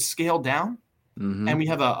scaled down. And we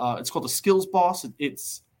have it's called a skills boss.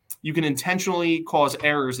 You can intentionally cause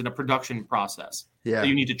errors in a production process. Yeah.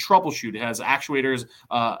 You need to troubleshoot. It has actuators.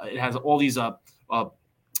 It has all these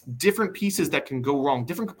different pieces that can go wrong,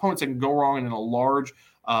 different components that can go wrong in a large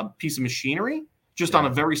piece of machinery, just on a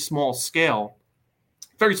very small scale.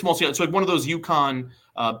 Very small scale. It's like one of those Yukon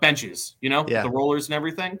benches, the rollers and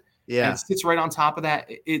everything. Yeah. And it sits right on top of that.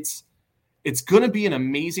 It's going to be an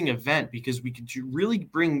amazing event because we could really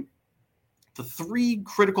bring the three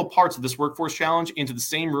critical parts of this workforce challenge into the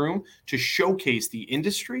same room to showcase the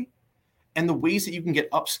industry and the ways that you can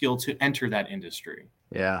get upskilled to enter that industry.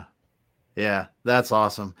 Yeah. Yeah, that's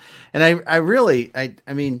awesome. And I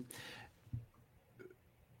mean,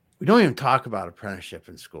 we don't even talk about apprenticeship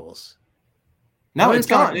in schools. No, it's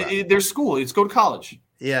gone. There's school. It's go to college.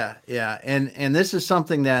 Yeah. Yeah. And this is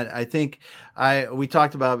something that I think we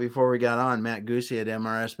talked about before we got on. Matt Goosey at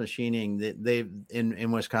MRS Machining, they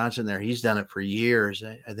in Wisconsin there, he's done it for years.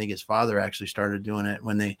 I think his father actually started doing it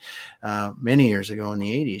when they many years ago in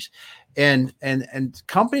the 80s. And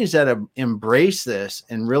companies that have embraced this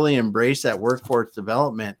and really embrace that workforce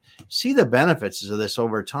development see the benefits of this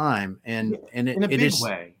over time. And in a big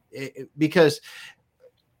way, because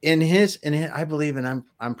I believe, and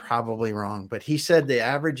I'm probably wrong, but he said the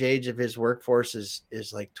average age of his workforce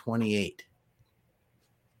is like 28.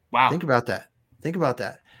 Wow. Think about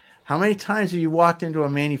that. How many times have you walked into a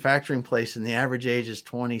manufacturing place and the average age is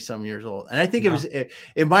 20 some years old? And I think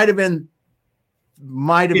it might've been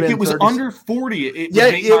if it was 30, under 40, it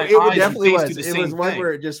definitely was. It was one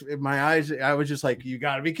where it just in my eyes, I was just like, you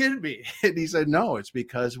got to be kidding me. And he said, no, it's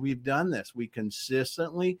because we've done this. We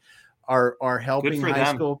consistently are helping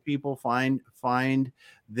high school people find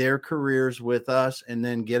their careers with us and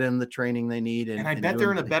then get them the training they need. And I bet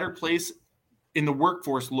they're in a better place in the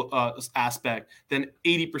workforce aspect than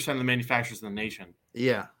 80% of the manufacturers in the nation.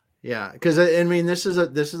 Yeah. Yeah. Because I mean, this is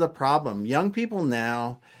a problem. Young people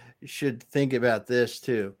now should think about this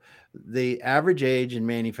too. The average age in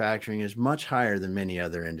manufacturing is much higher than many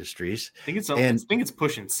other industries. I think it's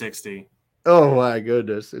pushing 60. Oh my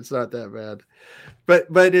goodness. It's not that bad.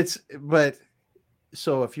 But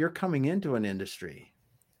so if you're coming into an industry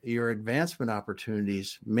your advancement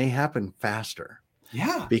opportunities may happen faster.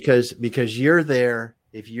 Yeah. Because you're there.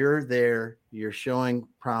 If you're there, you're showing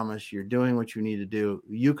promise, you're doing what you need to do,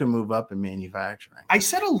 you can move up in manufacturing. I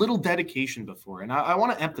said a little dedication before, and I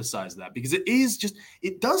want to emphasize that because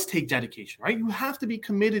it does take dedication, right? You have to be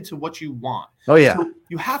committed to what you want. Oh, yeah. So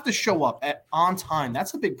you have to show up on time.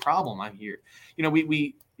 That's a big problem I hear. You know,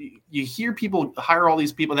 you hear people hire all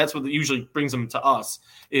these people. That's what usually brings them to us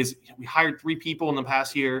is we hired 3 people in the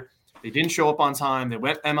past year. They didn't show up on time. They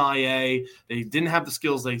went MIA. They didn't have the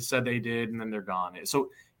skills they said they did, and then they're gone. So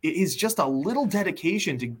it is just a little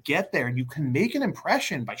dedication to get there. And you can make an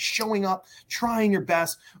impression by showing up, trying your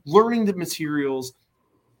best, learning the materials.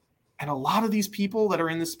 And a lot of these people that are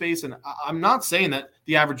in this space, and I'm not saying that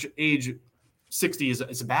the average age 60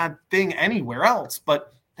 is a bad thing anywhere else,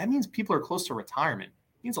 but that means people are close to retirement.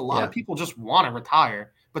 It means a lot of people just want to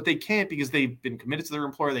retire, but they can't because they've been committed to their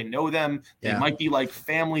employer. They know them. They might be like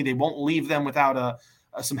family. They won't leave them without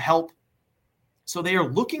some help. So they are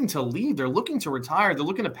looking to leave. They're looking to retire. They're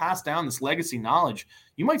looking to pass down this legacy knowledge.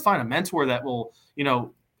 You might find a mentor that will,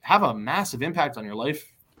 have a massive impact on your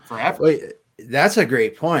life forever. Wait, that's a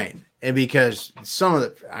great point. And because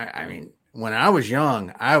when I was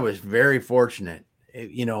young, I was very fortunate.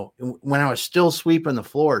 When I was still sweeping the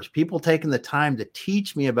floors, people taking the time to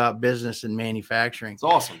teach me about business and manufacturing. It's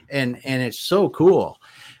awesome. And it's so cool.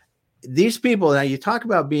 These people, now you talk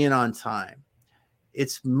about being on time.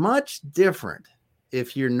 It's much different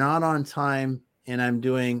if you're not on time and I'm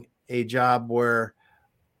doing a job where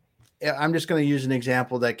I'm just going to use an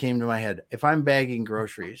example that came to my head. If I'm bagging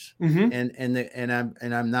groceries and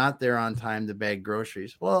I'm not there on time to bag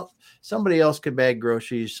groceries, well, somebody else could bag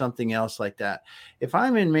groceries, something else like that. If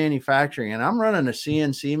I'm in manufacturing and I'm running a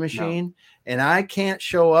CNC machine and I can't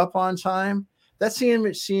show up on time, that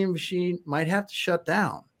CNC machine might have to shut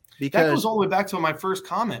down. Because that goes all the way back to my first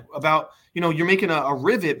comment about, you're making a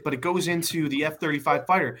rivet, but it goes into the F-35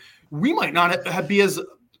 fighter. We might not be as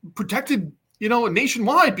protected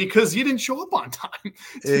nationwide because you didn't show up on time.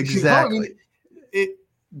 Exactly.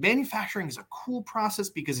 Manufacturing is a cool process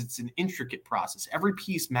because it's an intricate process. Every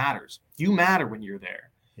piece matters. You matter when you're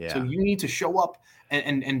there. Yeah. So you need to show up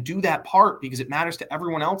and do that part because it matters to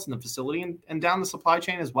everyone else in the facility and down the supply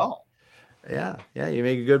chain as well. Yeah. You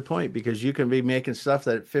make a good point because you can be making stuff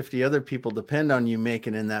that 50 other people depend on you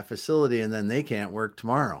making in that facility and then they can't work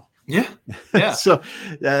tomorrow. Yeah. So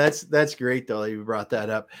that's great though that you brought that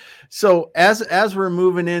up. So as we're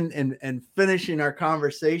moving in and finishing our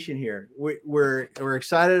conversation here, we're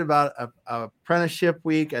excited about a apprenticeship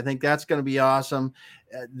week. I think that's going to be awesome.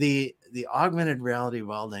 The augmented reality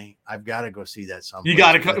welding, I've got to go see that someplace. You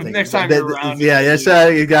got to come next time you're around. Yeah,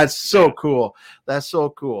 that's so cool. That's so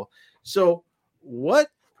cool. So what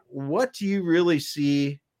do you really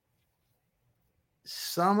see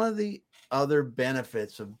some of the other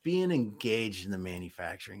benefits of being engaged in the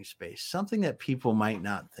manufacturing space, something that people might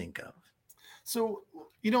not think of? So,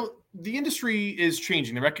 the industry is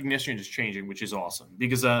changing. The recognition is changing, which is awesome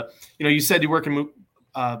because, you said you work in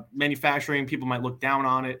manufacturing. People might look down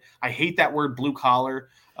on it. I hate that word blue collar.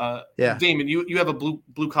 Damon, you have a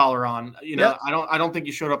blue collar on. Yep. I don't think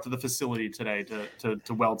you showed up to the facility today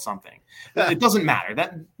to weld something. It doesn't matter.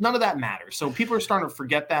 None of that matters. So people are starting to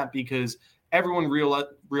forget that because everyone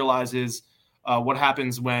realizes what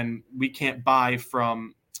happens when we can't buy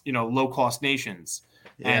from low-cost nations,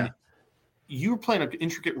 and you're playing an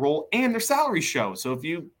intricate role, and their salaries show. So if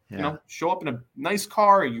you show up in a nice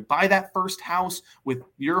car, or you buy that first house with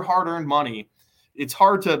your hard-earned money, it's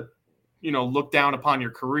hard to look down upon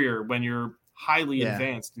your career when you're highly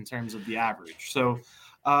advanced in terms of the average. So,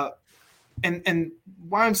 and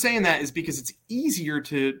why I'm saying that is because it's easier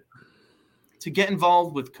to get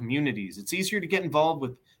involved with communities. It's easier to get involved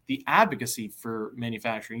with the advocacy for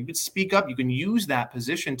manufacturing. You can speak up. You can use that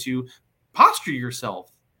position to posture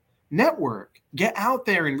yourself, network, get out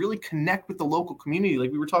there and really connect with the local community.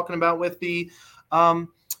 Like we were talking about with the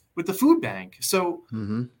food bank. So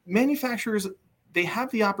manufacturers, they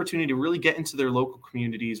have the opportunity to really get into their local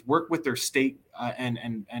communities, work with their state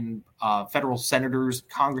and federal senators,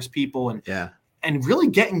 Congress people, and really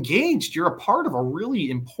get engaged. You're a part of a really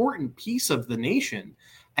important piece of the nation.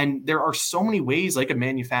 And there are so many ways, like a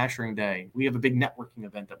manufacturing day. We have a big networking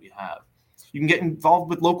event that we have. You can get involved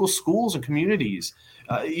with local schools and communities.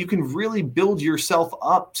 You can really build yourself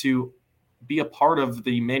up to be a part of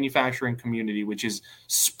the manufacturing community, which is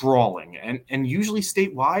sprawling. And usually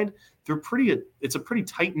statewide, it's a pretty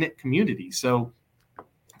tight-knit community. So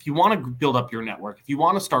if you want to build up your network, if you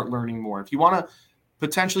want to start learning more, if you want to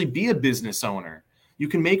potentially be a business owner, you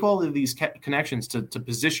can make all of these connections to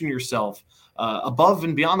position yourself above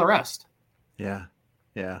and beyond the rest. Yeah.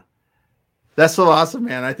 Yeah. That's so awesome,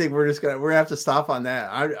 man. I think we're gonna have to stop on that.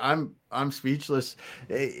 I'm speechless.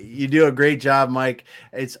 You do a great job, Mike.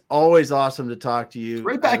 It's always awesome to talk to you.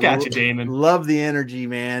 Right back at you, Damon. Love the energy,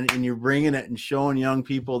 man, and you're bringing it and showing young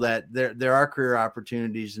people that there are career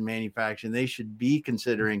opportunities in manufacturing they should be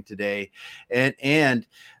considering today, and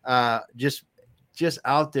just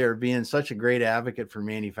out there being such a great advocate for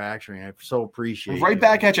manufacturing. I so appreciate it. Right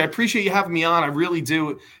back at you. I appreciate you having me on. I really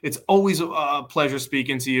do. It's always a pleasure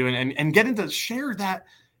speaking to you and getting to share that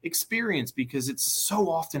experience because it's so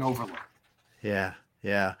often overlooked. Yeah.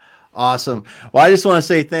 Yeah. Awesome. Well, I just want to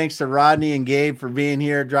say thanks to Rodney and Gabe for being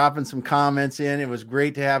here, dropping some comments in. It was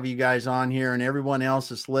great to have you guys on here and everyone else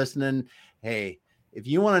that's listening. Hey, if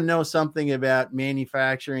you want to know something about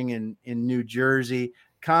manufacturing in New Jersey,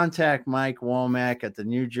 contact Mike Womack at the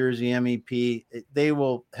New Jersey MEP. They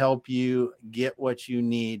will help you get what you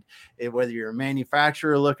need. Whether you're a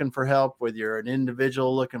manufacturer looking for help, whether you're an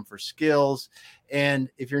individual looking for skills. And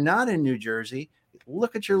if you're not in New Jersey,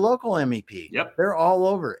 look at your local MEP. Yep. They're all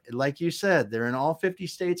over. Like you said, they're in all 50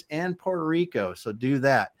 states and Puerto Rico. So do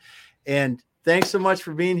that. And thanks so much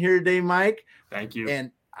for being here today, Mike. Thank you.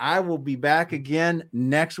 And I will be back again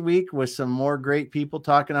next week with some more great people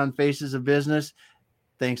talking on Faces of Business.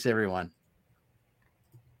 Thanks, everyone.